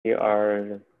We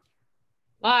are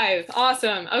live.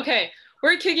 Awesome. Okay,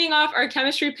 we're kicking off our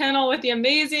chemistry panel with the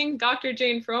amazing Dr.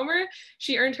 Jane Fromer.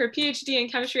 She earned her PhD in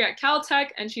chemistry at Caltech,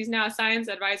 and she's now a science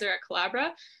advisor at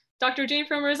Collabra. Dr. Jane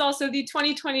Fromer is also the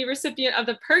 2020 recipient of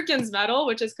the Perkins Medal,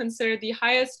 which is considered the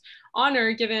highest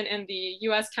honor given in the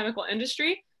US chemical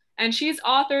industry. And she's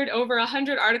authored over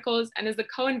 100 articles and is the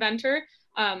co-inventor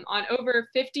on over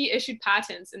 50 issued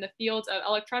patents in the fields of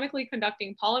electronically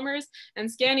conducting polymers and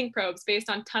scanning probes based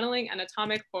on tunneling and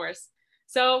atomic force.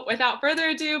 So without further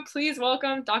ado, please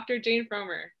welcome Dr. Jane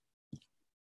Fromer.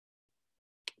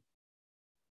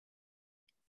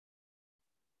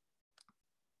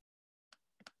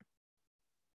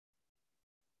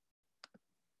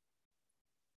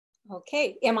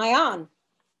 Okay, am I on?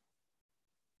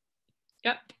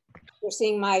 Yep. You're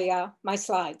seeing my my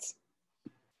slides.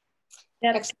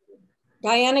 Yep. Excellent.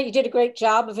 Diana, you did a great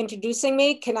job of introducing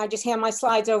me. Can I just hand my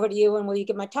slides over to you and will you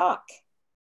give my talk?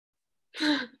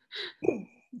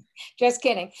 Just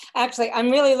kidding. Actually, I'm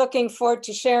really looking forward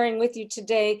to sharing with you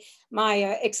today my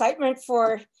excitement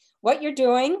for what you're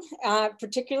doing,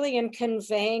 particularly in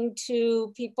conveying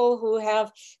to people who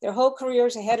have their whole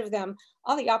careers ahead of them,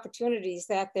 all the opportunities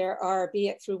that there are, be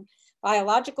it through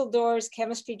biological doors,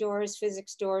 chemistry doors,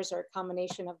 physics doors, or a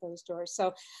combination of those doors.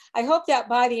 So I hope that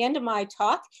by the end of my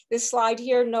talk, this slide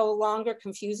here no longer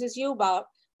confuses you about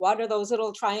what are those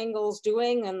little triangles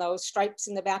doing and those stripes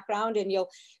in the background, and you'll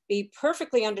be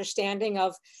perfectly understanding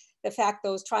of the fact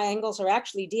those triangles are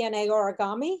actually DNA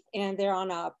origami, and they're on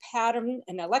a pattern,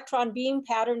 an electron beam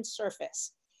pattern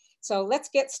surface. So let's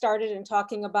get started in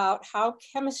talking about how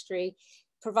chemistry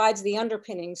provides the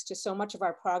underpinnings to so much of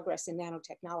our progress in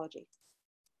nanotechnology.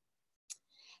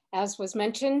 As was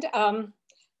mentioned,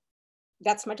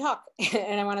 that's my talk,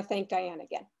 and I want to thank Diane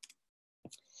again.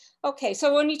 Okay,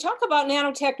 so when you talk about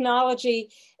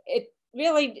nanotechnology, it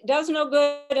really does no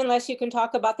good unless you can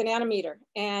talk about the nanometer.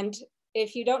 And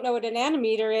if you don't know what a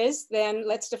nanometer is, then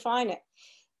let's define it.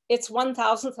 It's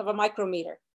 1/1000th of a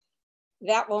micrometer.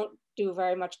 That won't do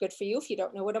very much good for you if you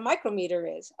don't know what a micrometer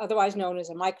is, otherwise known as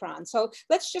a micron. So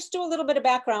let's just do a little bit of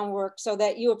background work so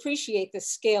that you appreciate the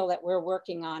scale that we're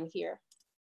working on here.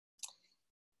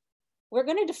 We're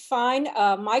going to define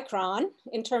a micron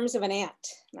in terms of an ant.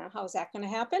 Now, how's that going to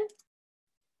happen?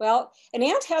 Well, an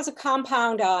ant has a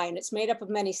compound eye and it's made up of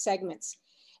many segments.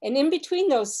 And in between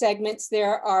those segments,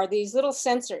 there are these little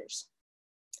sensors.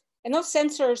 And those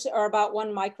sensors are about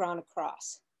 1 micron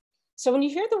across. So when you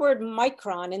hear the word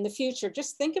micron in the future,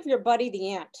 just think of your buddy,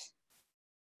 the ant,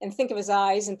 and think of his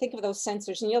eyes and think of those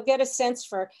sensors, and you'll get a sense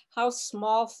for how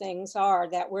small things are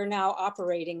that we're now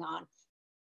operating on.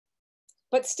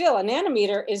 But still, a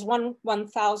nanometer is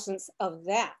 1/1000th of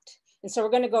that. And so we're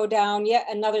going to go down yet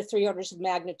another 3 orders of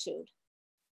magnitude.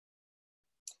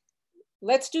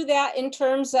 Let's do that in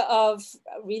terms of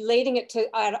relating it to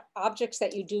objects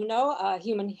that you do know.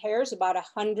 Human hair is about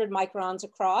 100 microns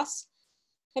across.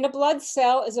 And a blood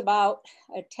cell is about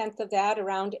 1/10 of that,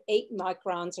 around 8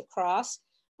 microns across.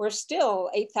 We're still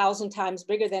 8,000 times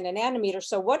bigger than a nanometer.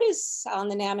 So what is on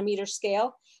the nanometer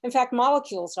scale? In fact,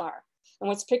 molecules are. And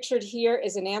what's pictured here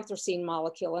is an anthracene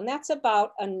molecule, and that's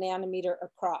about 1 nanometer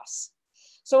across.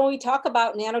 So when we talk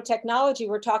about nanotechnology,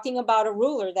 we're talking about a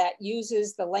ruler that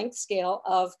uses the length scale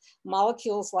of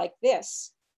molecules like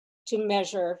this to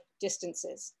measure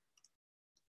distances.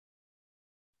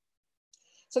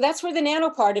 So that's where the nano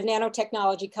part of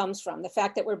nanotechnology comes from, the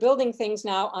fact that we're building things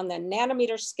now on the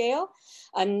nanometer scale,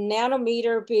 a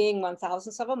nanometer being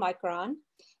 1/1000th of a micron,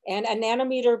 and a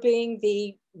nanometer being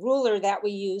the ruler that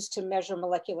we use to measure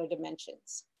molecular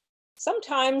dimensions.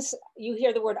 Sometimes you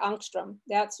hear the word angstrom,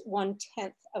 that's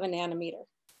 1/10 of a nanometer.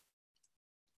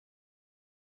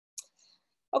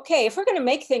 Okay, if we're going to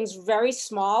make things very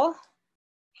small,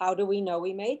 how do we know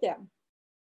we made them?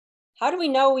 How do we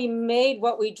know we made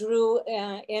what we drew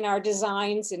in our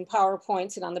designs in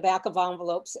PowerPoints and on the back of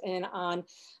envelopes and on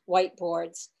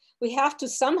whiteboards? We have to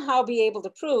somehow be able to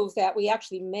prove that we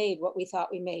actually made what we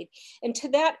thought we made. And to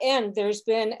that end, there's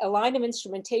been a line of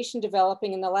instrumentation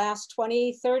developing in the last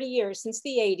 20, 30 years, since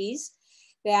the 80s,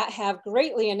 that have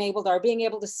greatly enabled our being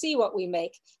able to see what we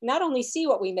make. Not only see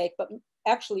what we make, but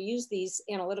actually use these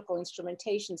analytical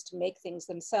instrumentations to make things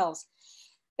themselves.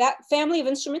 That family of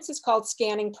instruments is called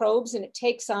scanning probes, and it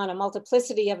takes on a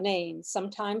multiplicity of names.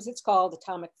 Sometimes it's called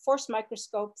atomic force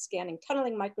microscope, scanning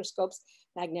tunneling microscopes,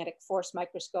 magnetic force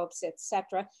microscopes,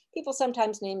 etc. People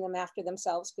sometimes name them after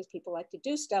themselves because people like to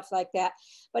do stuff like that.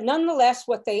 But nonetheless,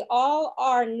 what they all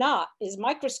are not is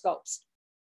microscopes,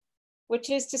 which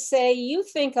is to say you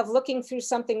think of looking through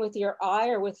something with your eye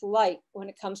or with light when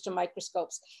it comes to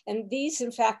microscopes. And these,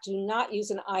 in fact, do not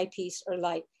use an eyepiece or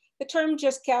light. The term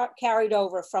just carried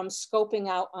over from scoping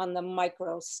out on the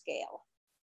micro scale.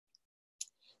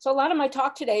 So a lot of my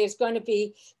talk today is going to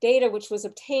be data which was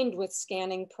obtained with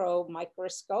scanning probe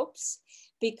microscopes,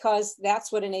 because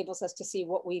that's what enables us to see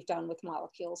what we've done with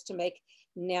molecules to make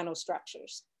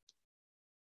nanostructures.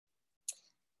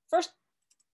 First,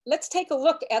 let's take a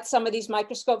look at some of these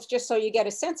microscopes just so you get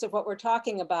a sense of what we're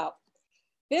talking about.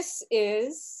 There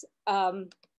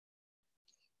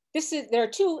are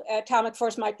two atomic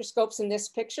force microscopes in this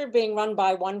picture being run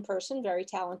by one person. Very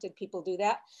talented people do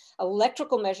that.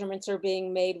 Electrical measurements are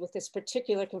being made with this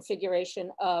particular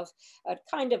configuration of a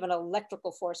kind of an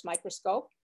electrical force microscope.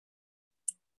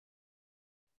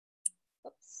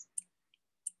 Oops.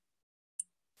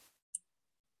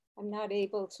 I'm not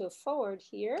able to forward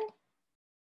here.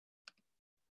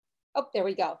 Oh, there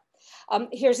we go.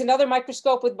 Here's another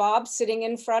microscope with Bob sitting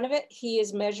in front of it. He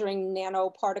is measuring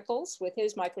nanoparticles with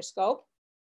his microscope.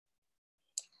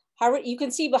 You can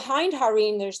see behind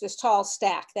Hareen, there's this tall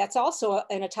stack. That's also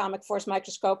an atomic force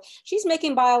microscope. She's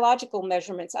making biological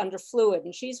measurements under fluid,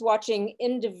 and she's watching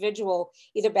individual,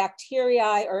 either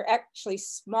bacteria or actually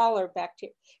smaller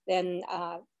bacteria than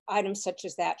items such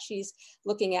as that. She's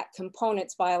looking at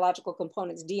components, biological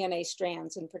components, DNA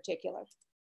strands in particular.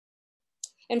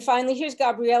 And finally, here's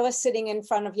Gabriella sitting in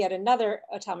front of yet another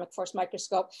atomic force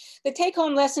microscope. The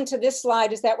take-home lesson to this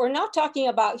slide is that we're not talking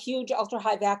about huge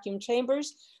ultra-high vacuum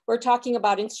chambers. We're talking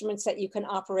about instruments that you can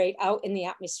operate out in the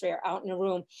atmosphere, out in a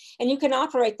room. And you can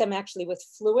operate them actually with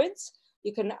fluids.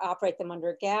 You can operate them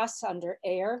under gas, under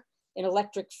air, in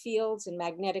electric fields and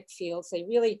magnetic fields. They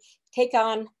really take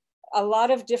on a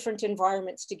lot of different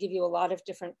environments to give you a lot of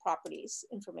different properties,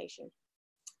 information.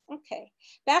 Okay,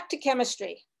 back to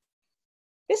chemistry.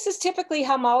 This is typically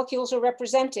how molecules are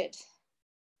represented.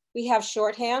 We have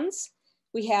shorthands.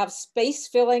 We have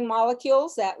space-filling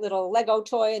molecules, that little Lego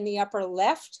toy in the upper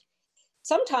left.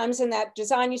 Sometimes in that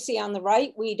design you see on the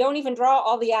right, we don't even draw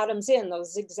all the atoms in.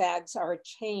 Those zigzags are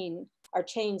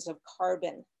chains of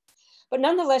carbon. But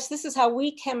nonetheless, this is how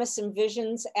we chemists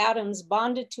envisions atoms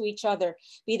bonded to each other,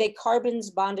 be they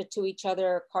carbons bonded to each other,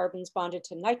 or carbons bonded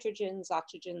to nitrogens,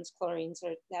 oxygens, chlorines,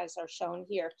 as are shown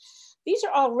here. These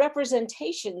are all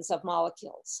representations of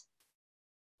molecules.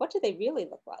 What do they really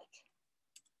look like?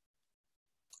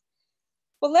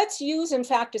 Well, let's use, in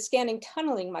fact, a scanning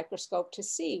tunneling microscope to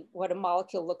see what a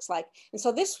molecule looks like. And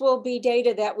so this will be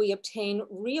data that we obtain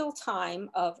real time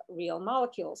of real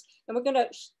molecules. And we're going to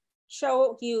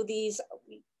show you these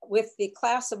with the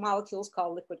class of molecules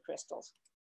called liquid crystals.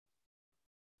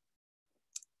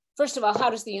 First of all, how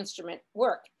does the instrument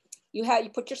work? You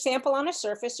put your sample on a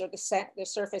surface, or the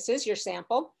surface is your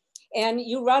sample, and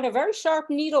you run a very sharp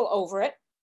needle over it.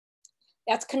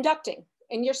 That's conducting,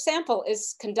 and your sample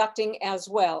is conducting as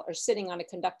well, or sitting on a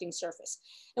conducting surface.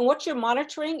 And what you're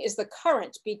monitoring is the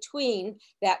current between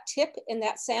that tip and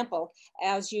that sample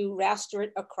as you raster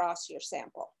it across your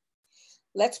sample.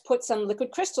 Let's put some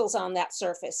liquid crystals on that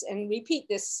surface and repeat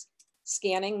this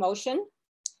scanning motion.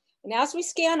 And as we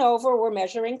scan over, we're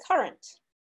measuring current.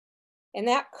 And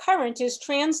that current is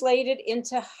translated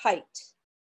into height.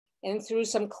 And through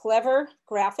some clever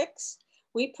graphics,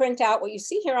 we print out what you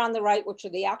see here on the right, which are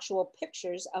the actual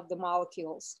pictures of the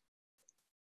molecules.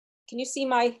 Can you see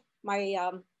my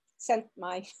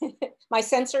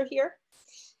sensor here?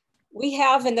 We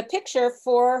have in the picture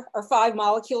 4 or 5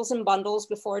 molecules in bundles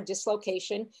before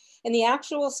dislocation. In the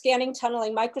actual scanning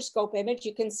tunneling microscope image,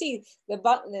 you can see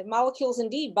the molecules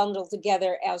indeed bundled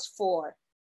together as 4.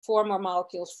 4 more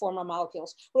molecules, 4 more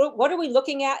molecules. What are we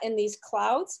looking at in these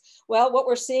clouds? Well, what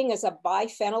we're seeing is a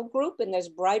biphenyl group, and there's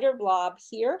brighter blob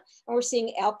here, and we're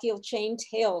seeing alkyl chain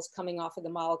tails coming off of the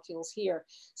molecules here.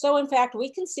 So in fact,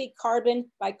 we can see carbon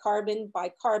by carbon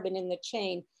by carbon in the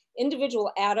chain,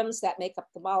 individual atoms that make up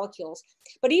the molecules.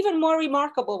 But even more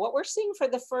remarkable, what we're seeing for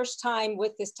the first time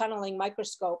with this tunneling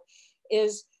microscope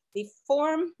is the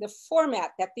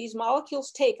format that these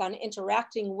molecules take on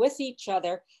interacting with each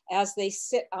other as they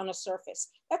sit on a surface.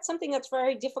 That's something that's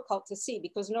very difficult to see,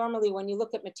 because normally when you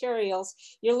look at materials,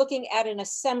 you're looking at an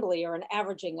assembly or an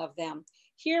averaging of them.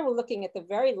 Here we're looking at the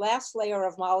very last layer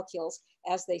of molecules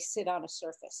as they sit on a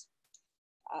surface.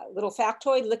 Little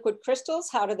factoid, liquid crystals,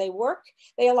 how do they work?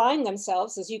 They align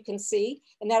themselves, as you can see,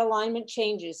 and that alignment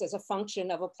changes as a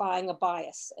function of applying a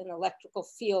bias, an electrical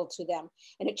field to them.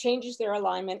 And it changes their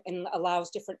alignment and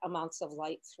allows different amounts of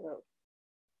light through.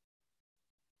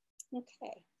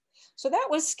 Okay, so that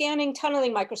was scanning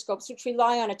tunneling microscopes, which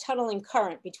rely on a tunneling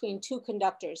current between 2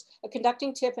 conductors, a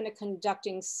conducting tip and a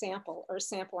conducting sample, or a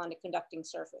sample on a conducting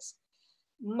surface.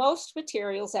 Most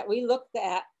materials that we looked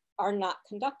at are not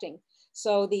conducting.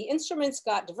 So the instruments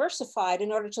got diversified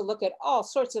in order to look at all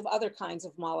sorts of other kinds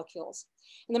of molecules.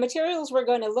 And the materials we're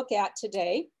going to look at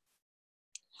today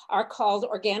are called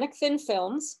organic thin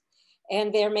films,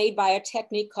 and they're made by a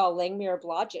technique called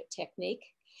Langmuir-Blodgett technique.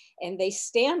 And they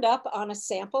stand up on a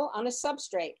sample on a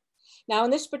substrate. Now,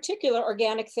 in this particular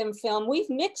organic thin film, we've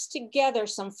mixed together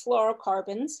some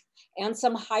fluorocarbons and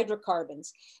some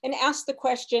hydrocarbons and asked the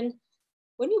question,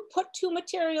 when you put two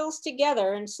materials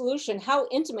together in solution, how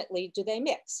intimately do they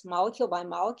mix? Molecule by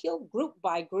molecule, group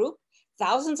by group,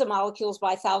 thousands of molecules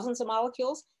by thousands of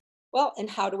molecules? Well, and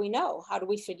how do we know? How do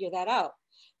we figure that out?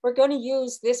 We're going to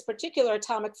use this particular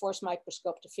atomic force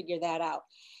microscope to figure that out.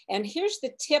 And here's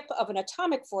the tip of an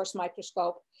atomic force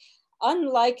microscope.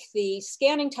 Unlike the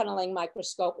scanning tunneling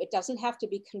microscope, it doesn't have to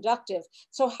be conductive.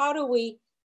 So how do we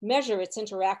measure its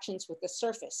interactions with the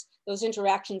surface? Those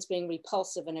interactions being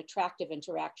repulsive and attractive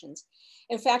interactions.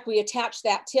 In fact, we attach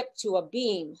that tip to a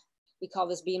beam. We call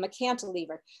this beam a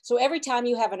cantilever. So every time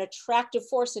you have an attractive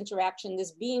force interaction,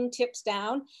 this beam tips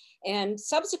down, and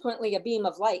subsequently a beam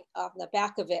of light on the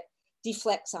back of it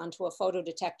deflects onto a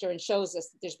photodetector and shows us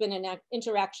that there's been an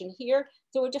interaction here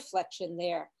through a deflection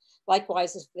there.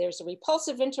 Likewise, if there's a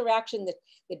repulsive interaction,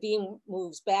 the beam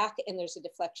moves back and there's a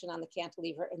deflection on the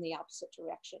cantilever in the opposite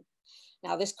direction.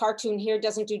 Now, this cartoon here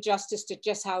doesn't do justice to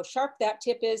just how sharp that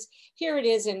tip is. Here it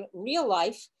is in real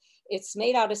life. It's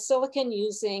made out of silicon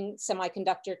using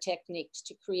semiconductor techniques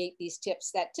to create these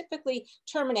tips that typically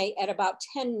terminate at about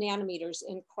 10 nanometers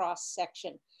in cross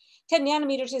section. 10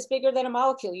 nanometers is bigger than a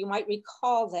molecule. You might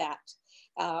recall that.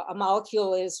 A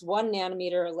molecule is 1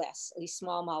 nanometer or less, at least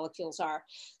small molecules are.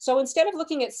 So instead of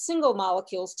looking at single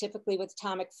molecules, typically with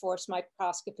atomic force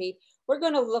microscopy, we're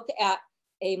going to look at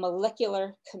a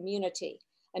molecular community.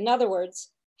 In other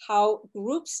words, how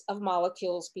groups of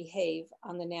molecules behave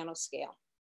on the nanoscale.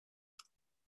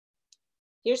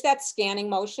 Here's that scanning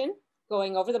motion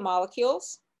going over the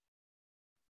molecules,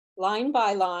 line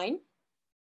by line.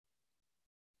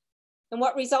 And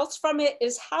what results from it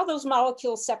is how those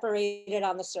molecules separated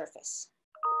on the surface.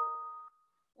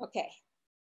 Okay,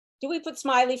 do we put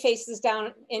smiley faces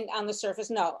down on the surface?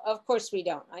 No, of course we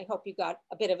don't. I hope you got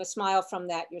a bit of a smile from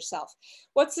that yourself.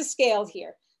 What's the scale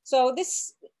here? So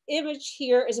this image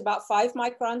here is about 5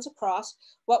 microns across.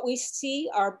 What we see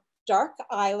are dark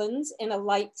islands in a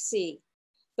light sea.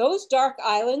 Those dark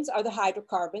islands are the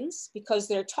hydrocarbons. Because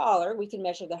they're taller, we can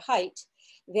measure the height,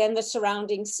 than the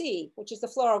surrounding sea, which is the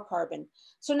fluorocarbon.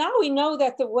 So now we know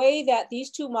that the way that these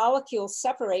two molecules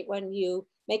separate when you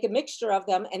make a mixture of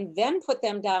them and then put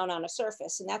them down on a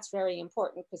surface, and that's very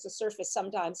important because the surface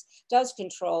sometimes does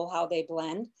control how they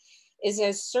blend, is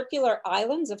as circular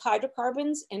islands of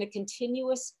hydrocarbons in a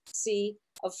continuous sea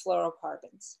of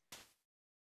fluorocarbons.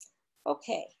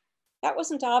 Okay, that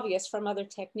wasn't obvious from other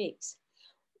techniques.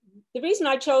 The reason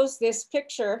I chose this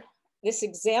picture, this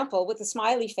example with the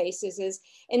smiley faces, is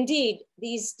indeed,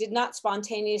 these did not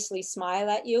spontaneously smile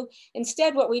at you.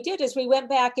 Instead, what we did is we went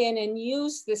back in and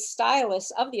used the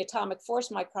stylus of the atomic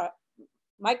force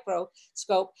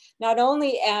microscope, not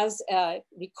only as a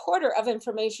recorder of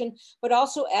information, but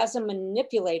also as a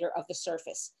manipulator of the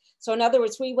surface. So in other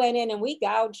words, we went in and we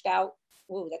gouged out,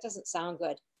 ooh, that doesn't sound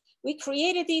good. We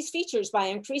created these features by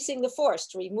increasing the force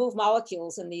to remove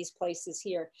molecules in these places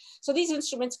here. So these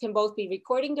instruments can both be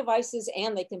recording devices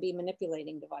and they can be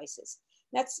manipulating devices.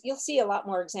 You'll see a lot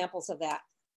more examples of that.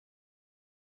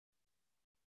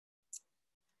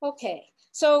 Okay,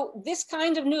 so this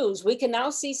kind of news, we can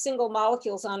now see single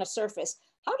molecules on a surface.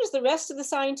 How does the rest of the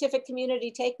scientific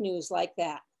community take news like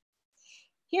that?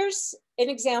 Here's an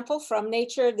example from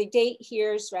Nature. The date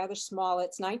here is rather small.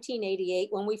 It's 1988,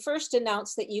 when we first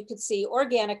announced that you could see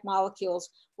organic molecules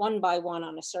one by one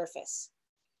on a surface.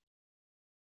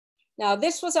 Now,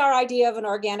 this was our idea of an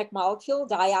organic molecule,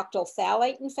 dioctyl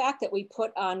phthalate, in fact, that we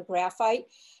put on graphite.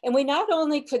 And we not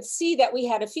only could see that we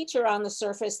had a feature on the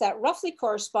surface that roughly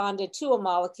corresponded to a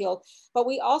molecule, but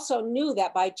we also knew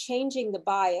that by changing the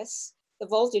bias, the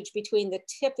voltage between the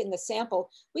tip and the sample,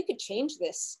 we could change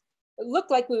this. It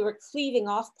looked like we were cleaving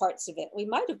off parts of it. We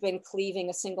might have been cleaving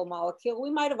a single molecule.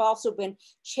 We might have also been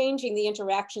changing the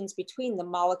interactions between the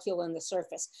molecule and the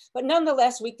surface. But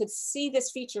nonetheless, we could see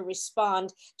this feature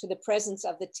respond to the presence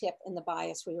of the tip and the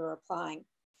bias we were applying.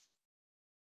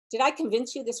 Did I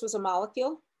convince you this was a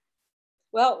molecule?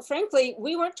 Well, frankly,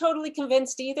 we weren't totally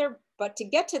convinced either, but to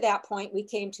get to that point, we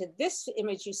came to this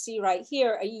image you see right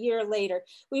here a year later.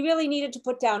 We really needed to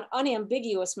put down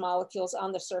unambiguous molecules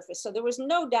on the surface. So there was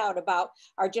no doubt about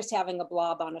our just having a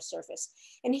blob on a surface.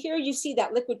 And here you see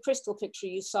that liquid crystal picture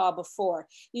you saw before.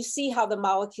 You see how the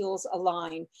molecules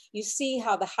align. You see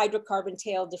how the hydrocarbon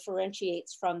tail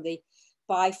differentiates from the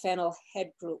biphenyl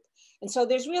head group. And so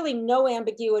there's really no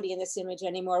ambiguity in this image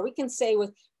anymore. We can say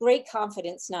with great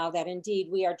confidence now that indeed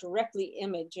we are directly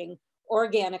imaging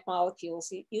organic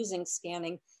molecules using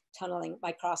scanning tunneling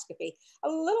microscopy. A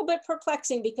little bit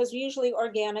perplexing because usually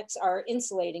organics are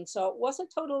insulating. So it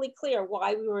wasn't totally clear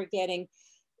why we were getting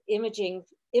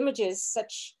images,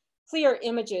 such clear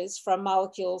images from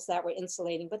molecules that were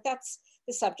insulating, but that's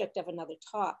the subject of another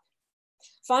talk.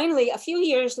 Finally, a few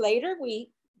years later, we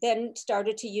then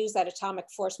started to use that atomic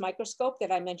force microscope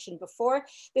that I mentioned before.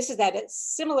 This is that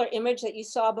similar image that you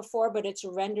saw before, but it's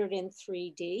rendered in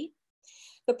 3D.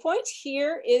 The point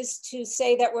here is to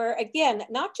say that we're, again,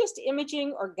 not just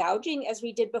imaging or gouging as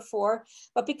we did before,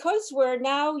 but because we're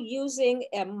now using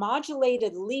a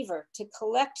modulated lever to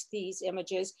collect these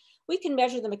images, we can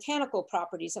measure the mechanical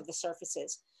properties of the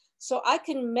surfaces. So I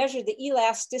can measure the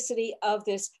elasticity of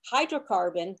this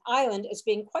hydrocarbon island as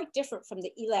being quite different from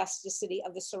the elasticity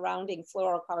of the surrounding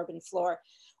fluorocarbon floor,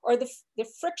 or the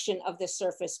friction of this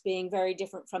surface being very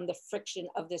different from the friction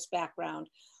of this background,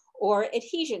 or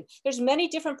adhesion. There's many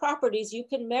different properties you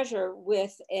can measure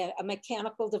with a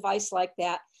mechanical device like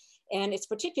that. And it's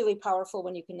particularly powerful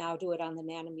when you can now do it on the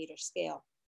nanometer scale.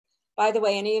 By the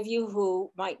way, any of you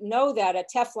who might know that a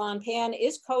Teflon pan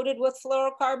is coated with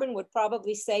fluorocarbon would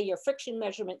probably say your friction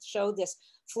measurements show this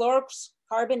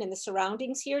fluorocarbon in the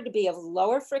surroundings here to be of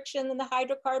lower friction than the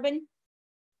hydrocarbon.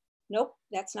 Nope,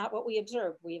 that's not what we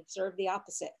observed. We observed the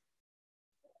opposite.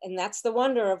 And that's the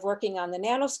wonder of working on the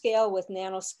nanoscale with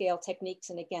nanoscale techniques.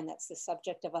 And again, that's the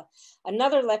subject of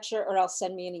another lecture, or else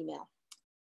send me an email.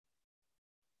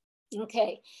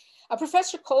 Okay.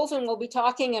 Professor Colvin will be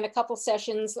talking in a couple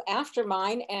sessions after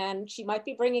mine, and she might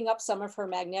be bringing up some of her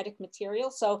magnetic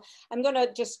material. So I'm going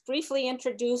to just briefly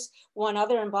introduce one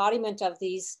other embodiment of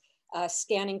these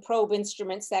scanning probe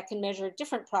instruments that can measure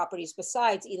different properties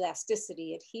besides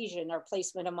elasticity, adhesion, or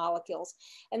placement of molecules,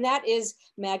 and that is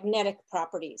magnetic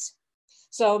properties.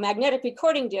 So magnetic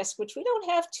recording disc, which we don't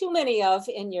have too many of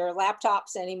in your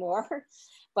laptops anymore,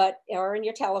 or in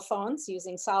your telephones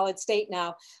using solid state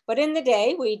now. But in the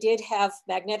day, we did have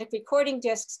magnetic recording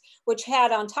discs, which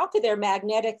had on top of their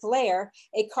magnetic layer,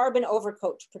 a carbon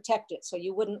overcoat to protect it so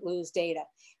you wouldn't lose data.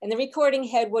 And the recording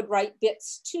head would write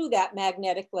bits to that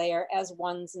magnetic layer as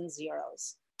ones and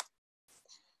zeros.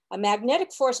 A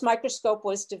magnetic force microscope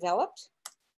was developed.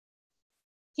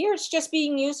 Here it's just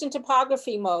being used in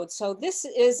topography mode. So this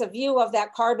is a view of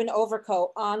that carbon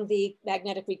overcoat on the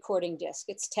magnetic recording disc.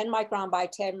 It's 10 micron by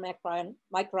 10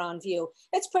 micron view.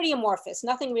 It's pretty amorphous,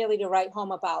 nothing really to write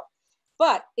home about.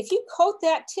 But if you coat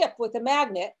that tip with a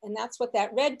magnet, and that's what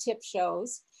that red tip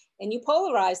shows, and you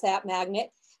polarize that magnet,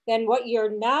 then what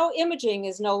you're now imaging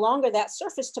is no longer that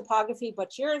surface topography,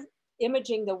 but you're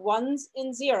imaging the ones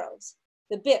and zeros,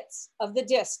 the bits of the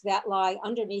disc that lie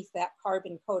underneath that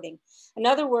carbon coating. In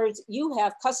other words, you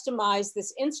have customized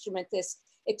this instrument, this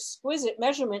exquisite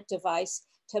measurement device,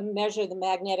 to measure the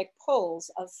magnetic poles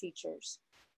of features.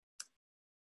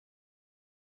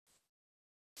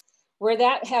 Where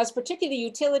that has particular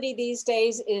utility these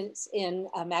days is in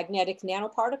magnetic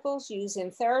nanoparticles used in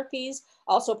therapies,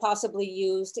 also possibly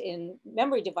used in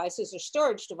memory devices or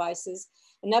storage devices.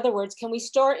 In other words, can we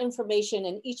store information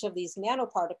in each of these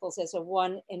nanoparticles as a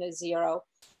 1 and a 0,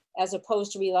 as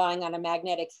opposed to relying on a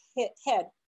magnetic head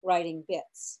writing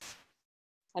bits?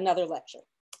 Another lecture.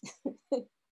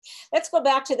 Let's go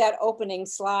back to that opening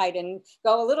slide and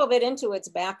go a little bit into its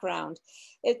background.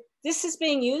 This is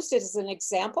being used as an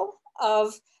example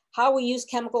of how we use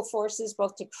chemical forces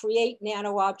both to create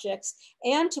nano objects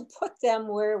and to put them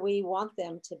where we want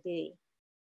them to be.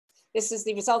 This is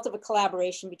the result of a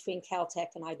collaboration between Caltech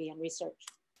and IBM Research.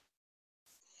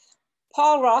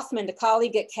 Paul Rothman, a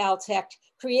colleague at Caltech,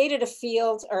 created a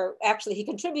field, or actually he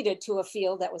contributed to a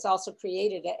field that was also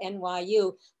created at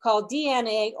NYU called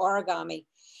DNA origami.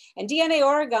 And DNA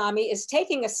origami is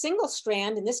taking a single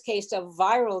strand, in this case of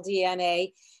viral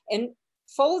DNA, and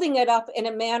folding it up in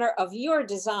a manner of your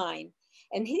design.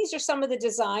 And these are some of the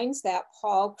designs that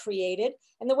Paul created.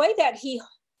 And the way that he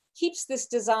keeps this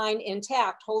design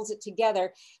intact, holds it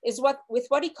together, is with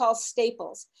what he calls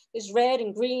staples. There's red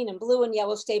and green and blue and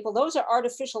yellow staple. Those are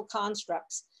artificial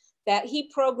constructs that he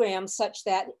programs such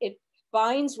that it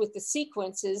binds with the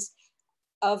sequences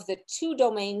of the two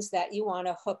domains that you want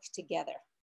to hook together.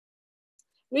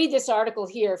 Read this article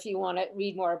here if you want to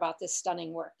read more about this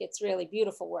stunning work. It's really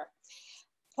beautiful work.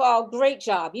 Paul, great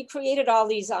job. You created all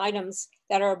these items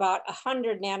that are about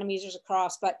 100 nanometers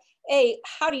across, but A,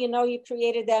 how do you know you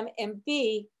created them? And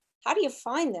B, how do you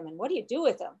find them and what do you do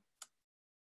with them?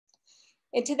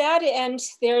 And to that end,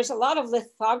 there's a lot of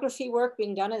lithography work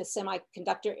being done in the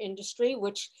semiconductor industry,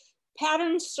 which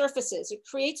patterned surfaces. It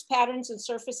creates patterns and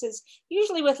surfaces,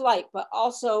 usually with light, but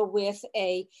also with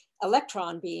a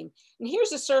electron beam. And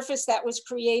here's a surface that was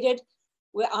created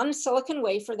on a silicon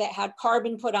wafer that had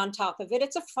carbon put on top of it.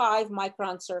 It's a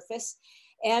 5-micron surface,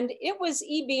 and it was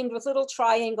e-beamed with little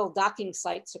triangle docking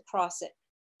sites across it.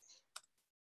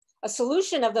 A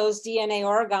solution of those DNA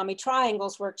origami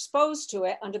triangles were exposed to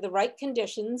it under the right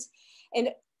conditions, and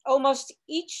almost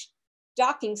each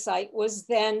docking site was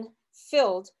then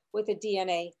filled with a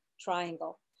DNA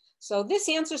triangle. So this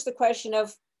answers the question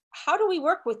of, how do we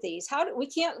work with these? We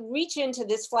can't reach into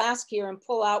this flask here and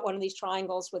pull out one of these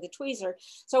triangles with a tweezer.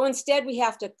 So instead we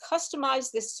have to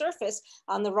customize this surface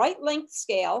on the right length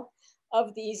scale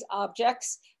of these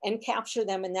objects and capture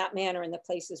them in that manner in the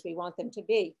places we want them to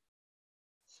be.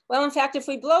 Well, in fact, if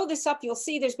we blow this up, you'll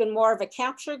see there's been more of a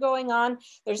capture going on.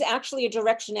 There's actually a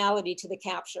directionality to the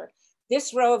capture.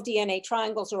 This row of DNA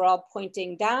triangles are all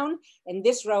pointing down, and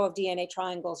this row of DNA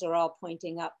triangles are all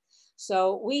pointing up.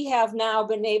 So we have now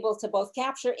been able to both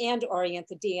capture and orient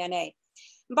the DNA.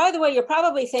 And by the way, you're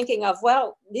probably thinking of,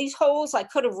 well, these holes, I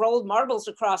could have rolled marbles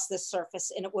across this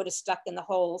surface and it would have stuck in the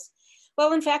holes.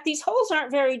 Well, in fact, these holes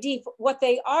aren't very deep. What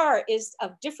they are is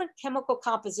of different chemical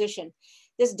composition.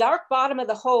 This dark bottom of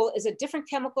the hole is a different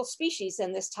chemical species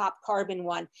than this top carbon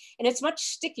one, and it's much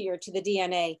stickier to the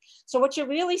DNA. So what you're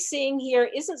really seeing here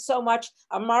isn't so much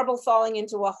a marble falling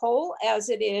into a hole as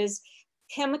it is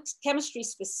chemistry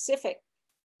specific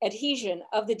adhesion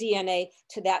of the DNA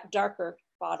to that darker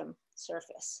bottom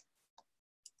surface.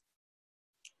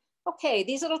 Okay,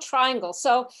 these little triangles.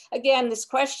 So again, this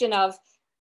question of,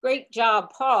 great job,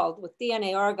 Paul, with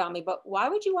DNA origami, but why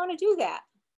would you want to do that?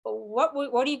 What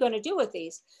are you going to do with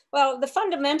these? Well, the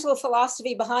fundamental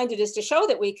philosophy behind it is to show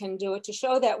that we can do it, to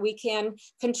show that we can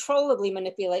controllably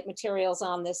manipulate materials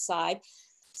on this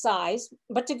size.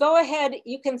 But to go ahead,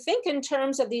 you can think in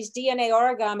terms of these DNA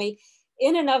origami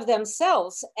in and of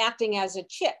themselves acting as a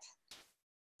chip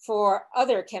for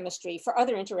other chemistry, for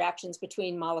other interactions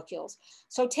between molecules.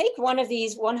 So take one of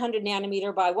these 100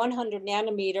 nanometer by 100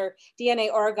 nanometer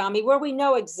DNA origami where we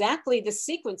know exactly the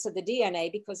sequence of the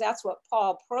DNA, because that's what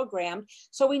Paul programmed.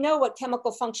 So we know what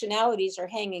chemical functionalities are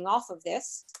hanging off of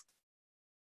this.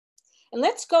 And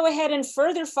let's go ahead and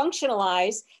further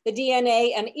functionalize the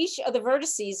DNA and each of the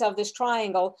vertices of this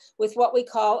triangle with what we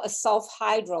call a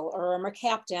sulfhydryl or a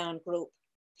mercaptan group.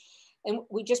 And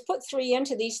we just put 3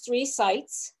 into these 3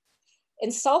 sites.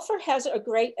 And sulfur has a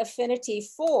great affinity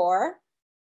for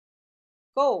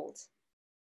gold.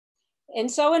 And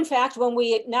so in fact, when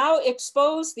we now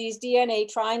expose these DNA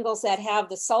triangles that have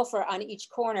the sulfur on each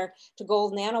corner to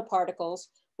gold nanoparticles,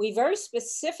 we very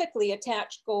specifically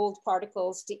attach gold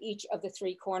particles to each of the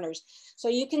 3 corners. So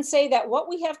you can say that what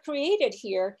we have created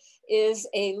here is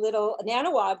a little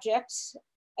nano object,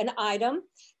 an item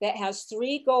that has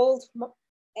 3 gold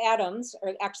atoms,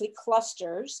 or actually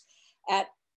clusters, at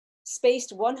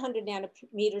spaced 100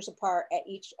 nanometers apart at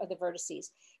each of the vertices.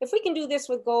 If we can do this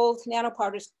with gold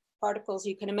nanoparticles,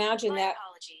 you can imagine that.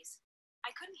 Apologies.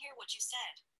 I couldn't hear what you said.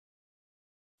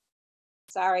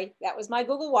 Sorry, that was my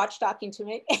Google Watch talking to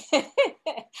me.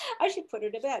 I should put her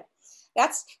to bed.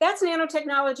 That's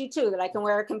nanotechnology too, that I can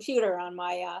wear a computer on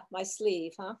my, my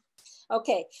sleeve, huh?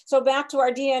 Okay, so back to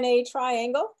our DNA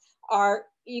triangle.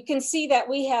 You can see that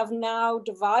we have now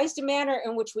devised a manner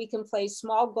in which we can place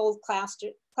small gold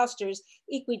clusters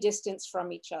equidistant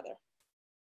from each other.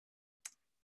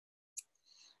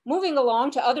 Moving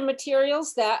along to other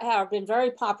materials that have been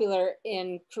very popular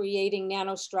in creating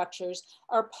nanostructures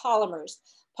are polymers.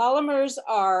 Polymers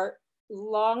are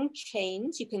long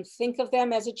chains. You can think of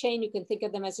them as a chain. You can think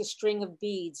of them as a string of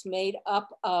beads made up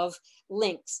of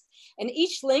links. And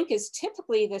each link is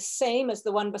typically the same as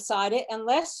the one beside it,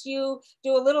 unless you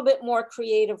do a little bit more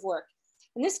creative work.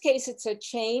 In this case, it's a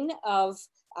chain of,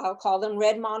 I'll call them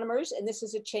red monomers, and this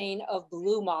is a chain of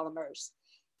blue monomers.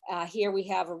 Here we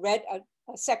have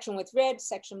a section with red,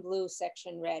 section blue,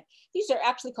 section red. These are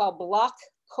actually called block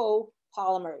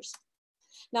copolymers.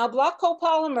 Now, block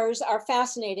copolymers are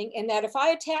fascinating in that if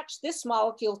I attach this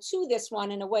molecule to this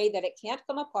one in a way that it can't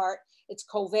come apart, it's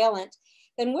covalent,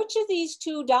 then which of these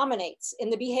 2 dominates in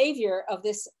the behavior of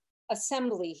this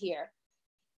assembly here?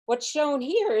 What's shown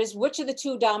here is which of the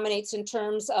 2 dominates in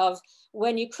terms of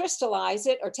when you crystallize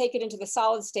it or take it into the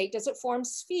solid state, does it form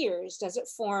spheres? Does it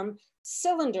form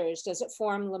cylinders? Does it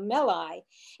form lamellae?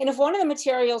 And if one of the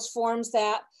materials forms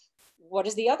that, what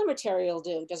does the other material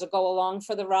do? Does it go along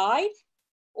for the ride?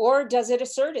 Or does it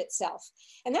assert itself?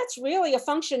 And that's really a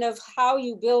function of how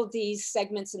you build these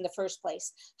segments in the first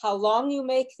place, how long you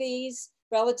make these,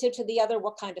 relative to the other,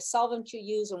 what kind of solvent you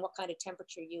use and what kind of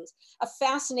temperature you use. A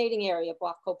fascinating area,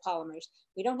 block copolymers.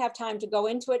 We don't have time to go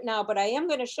into it now, but I am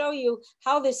going to show you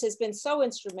how this has been so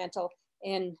instrumental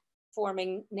in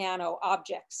forming nano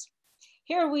objects.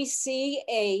 Here we see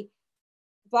a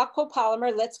block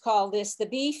copolymer, let's call this the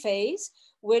B phase,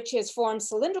 which has formed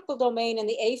cylindrical domain, and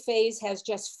the A phase has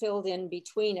just filled in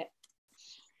between it.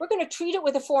 We're going to treat it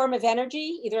with a form of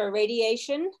energy, either a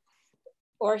radiation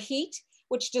or heat,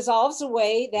 which dissolves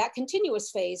away that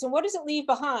continuous phase. And what does it leave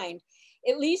behind?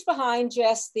 It leaves behind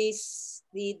just the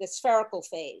spherical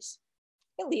phase.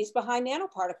 It leaves behind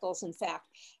nanoparticles, in fact.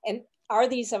 And are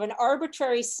these of an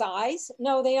arbitrary size?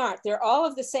 No, they aren't. They're all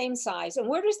of the same size. And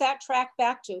where does that track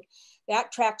back to?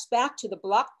 That tracks back to the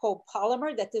block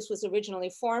copolymer that this was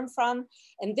originally formed from.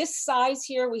 And this size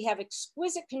here, we have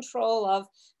exquisite control of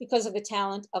because of the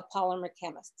talent of polymer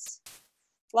chemists.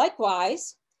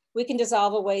 Likewise, we can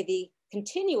dissolve away the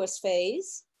continuous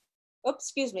phase. Oops,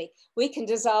 excuse me. We can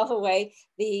dissolve away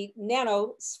the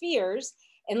nanospheres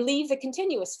and leave the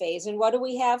continuous phase. And what do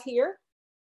we have here?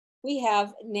 We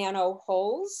have nano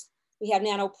holes. We have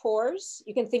nanopores.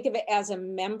 You can think of it as a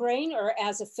membrane or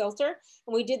as a filter.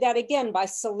 And we did that again by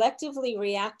selectively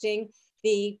reacting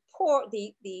the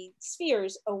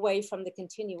spheres away from the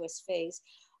continuous phase.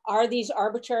 Are these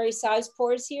arbitrary size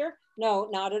pores here? No,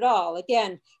 not at all.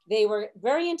 Again, they were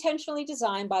very intentionally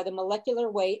designed by the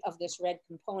molecular weight of this red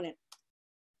component.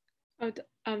 Oh,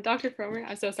 Dr. Fromer,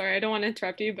 I'm so sorry, I don't want to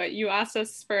interrupt you, but you asked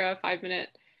us for a 5-minute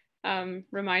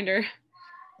reminder.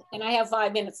 And I have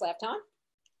 5 minutes left, huh?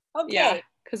 Okay. Yeah,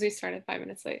 because we started 5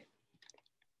 minutes late.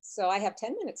 So I have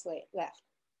 10 minutes left.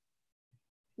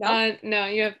 No? No,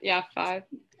 you have, yeah, 5.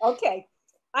 Okay.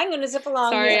 I'm going to zip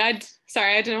along. Sorry,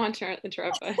 I didn't want to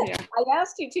interrupt, but yeah. I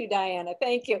asked you to, Diana.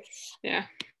 Thank you. Yeah.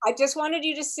 I just wanted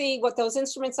you to see what those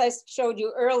instruments I showed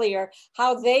you earlier,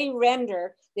 how they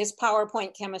render this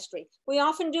PowerPoint chemistry. We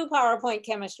often do PowerPoint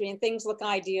chemistry and things look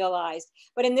idealized,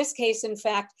 but in this case, in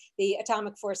fact, the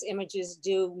atomic force images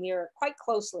do mirror quite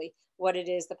closely what it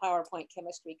is the PowerPoint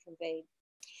chemistry conveyed.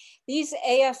 These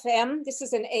AFM, this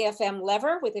is an AFM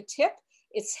lever with a tip.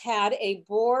 It's had a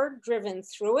bore driven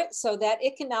through it so that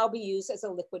it can now be used as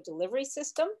a liquid delivery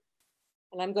system.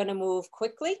 And I'm going to move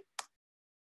quickly.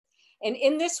 And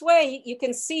in this way, you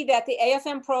can see that the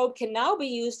AFM probe can now be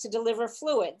used to deliver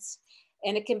fluids.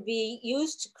 And it can be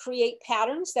used to create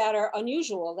patterns that are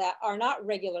unusual, that are not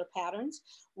regular patterns.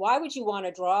 Why would you want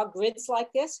to draw grids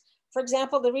like this? For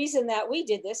example, the reason that we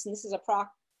did this, and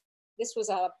this was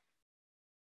a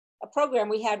program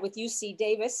we had with UC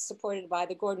Davis, supported by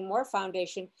the Gordon Moore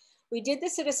Foundation. We did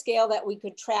this at a scale that we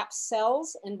could trap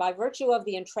cells, and by virtue of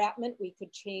the entrapment, we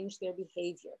could change their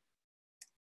behavior.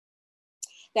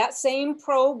 That same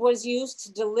probe was used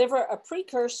to deliver a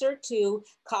precursor to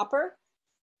copper.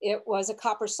 It was a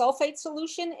copper sulfate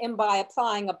solution, and by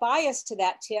applying a bias to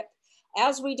that tip,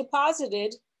 as we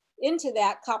deposited into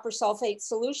that copper sulfate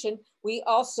solution, we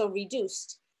also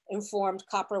reduced and formed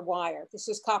copper wire. This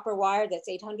is copper wire that's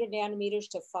 800 nanometers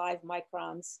to 5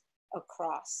 microns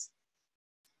across.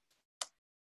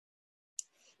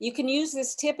 You can use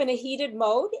this tip in a heated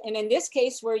mode, and in this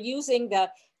case, we're using the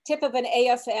tip of an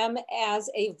AFM as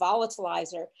a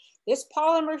volatilizer. This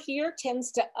polymer here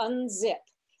tends to unzip,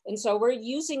 and so we're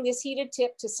using this heated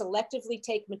tip to selectively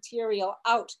take material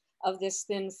out of this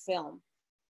thin film.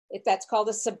 That's called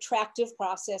a subtractive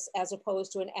process as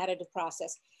opposed to an additive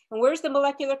process. And where's the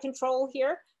molecular control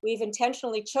here? We've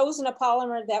intentionally chosen a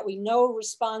polymer that we know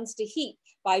responds to heat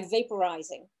by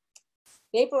vaporizing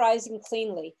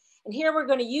cleanly. And here we're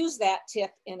going to use that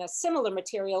tip in a similar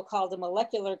material called a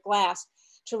molecular glass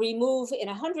to remove in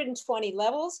 120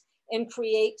 levels and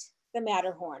create the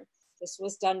Matterhorn. This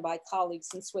was done by colleagues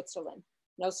in Switzerland.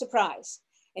 No surprise.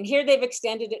 And here they've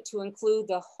extended it to include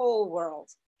the whole world.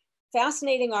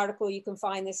 Fascinating article, you can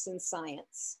find this in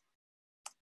Science.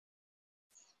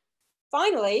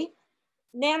 Finally,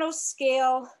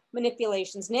 nanoscale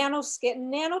manipulations,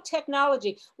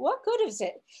 nanotechnology. What good is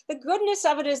it? The goodness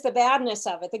of it is the badness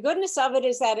of it. The goodness of it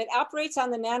is that it operates on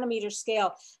the nanometer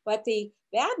scale, but the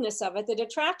badness of it, the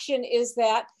detraction, is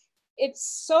that it's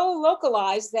so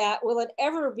localized that will it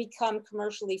ever become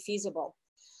commercially feasible?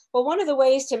 Well, one of the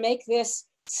ways to make this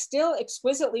still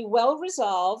exquisitely well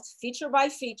resolved, feature by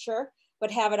feature,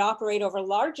 but have it operate over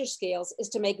larger scales is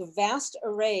to make vast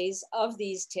arrays of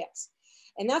these tips.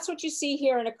 And that's what you see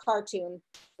here in a cartoon.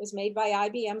 It was made by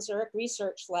IBM Zurich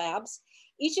Research Labs.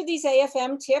 Each of these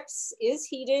AFM tips is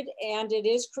heated and it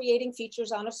is creating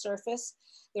features on a surface.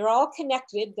 They're all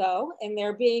connected though, and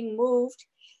they're being moved.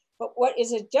 But what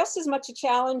is just as much a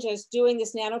challenge as doing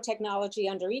this nanotechnology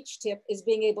under each tip is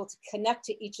being able to connect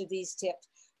to each of these tips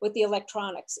with the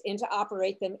electronics and to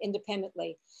operate them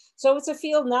independently. So it's a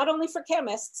field not only for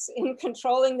chemists in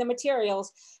controlling the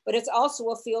materials, but it's also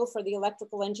a field for the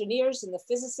electrical engineers and the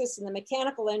physicists and the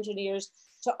mechanical engineers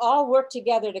to all work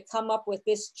together to come up with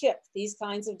this chip, these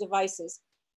kinds of devices.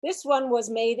 This one was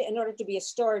made in order to be a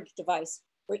storage device,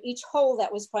 where each hole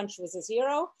that was punched was a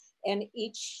 0 and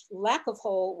each lack of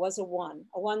hole was a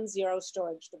 1-0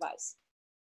 storage device.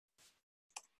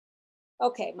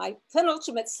 Okay, my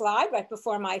penultimate slide right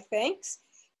before my thanks.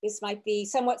 This might be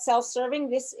somewhat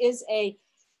self-serving. This is a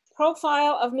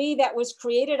profile of me that was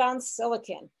created on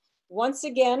silicon. Once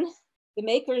again, the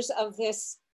makers of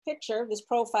this picture, this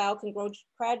profile,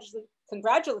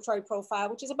 congratulatory profile,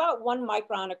 which is about 1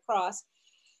 micron across.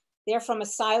 They're from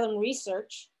Asylum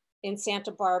Research in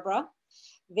Santa Barbara.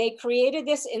 They created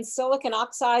this in silicon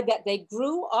oxide that they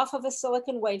grew off of a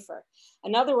silicon wafer.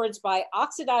 In other words, by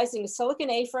oxidizing a silicon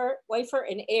wafer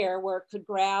in air where it could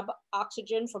grab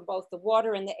oxygen from both the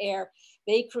water and the air,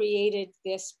 they created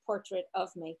this portrait of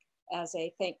me as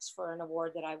a thanks for an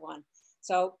award that I won.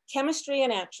 So chemistry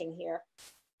in action here.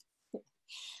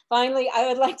 Finally, I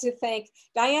would like to thank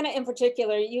Diana in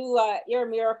particular. You're a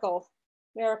miracle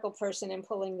person in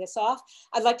pulling this off.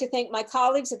 I'd like to thank my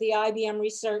colleagues at the IBM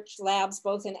research labs,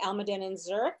 both in Almaden and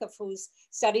Zurich, of whose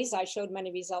studies I showed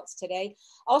many results today.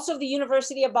 Also the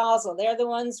University of Basel, they're the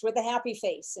ones with the happy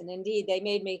face. And indeed, they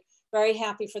made me very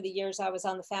happy for the years I was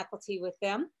on the faculty with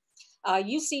them.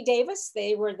 UC Davis,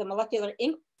 they were the molecular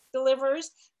ink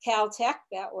deliverers. Caltech,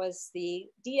 that was the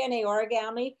DNA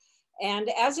origami.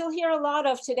 And as you'll hear a lot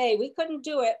of today, we couldn't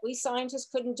do it. We scientists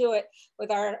couldn't do it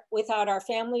without our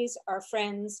families, our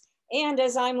friends, and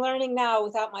as I'm learning now,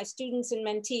 without my students and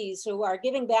mentees who are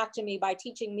giving back to me by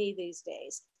teaching me these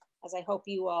days, as I hope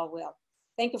you all will.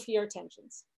 Thank you for your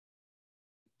attentions.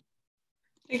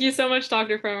 Thank you so much,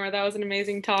 Dr. Fromer. That was an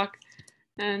amazing talk.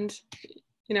 And,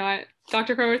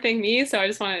 Dr. Fromer thanked me, so I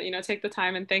just want to, take the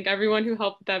time and thank everyone who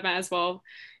helped them as well,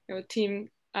 team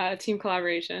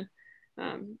collaboration.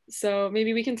 So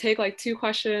maybe we can take like 2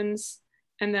 questions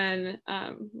and then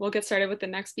we'll get started with the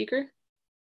next speaker,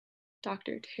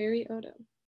 Dr. Terry Odom.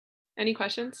 Any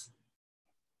questions?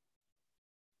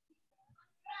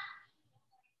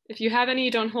 If you have any,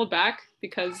 don't hold back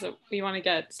because we want to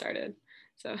get started.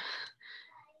 So.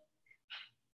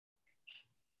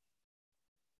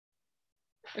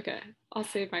 Okay, I'll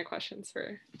save my questions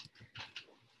for.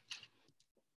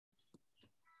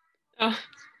 Oh.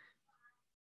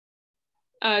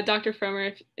 Dr.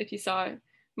 Fromer, if you saw it,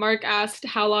 Mark asked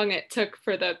how long it took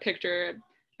for the picture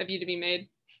of you to be made.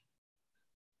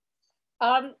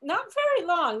 Not very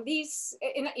long. These,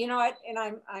 and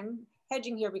I'm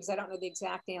hedging here because I don't know the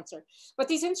exact answer, but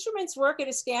these instruments work at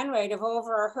a scan rate of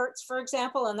over a hertz, for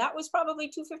example, and that was probably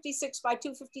 256 by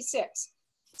 256.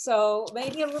 So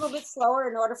maybe a little bit slower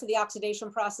in order for the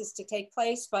oxidation process to take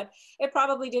place, but it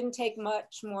probably didn't take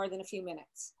much more than a few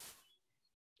minutes.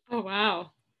 Oh,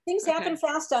 wow. Things happen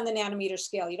fast on the nanometer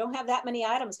scale. You don't have that many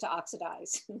atoms to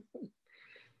oxidize.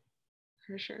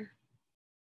 For sure.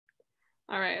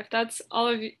 All right, if that's all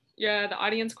of the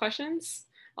audience questions,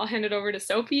 I'll hand it over to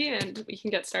Sophie and we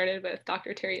can get started with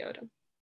Dr. Terry Odom.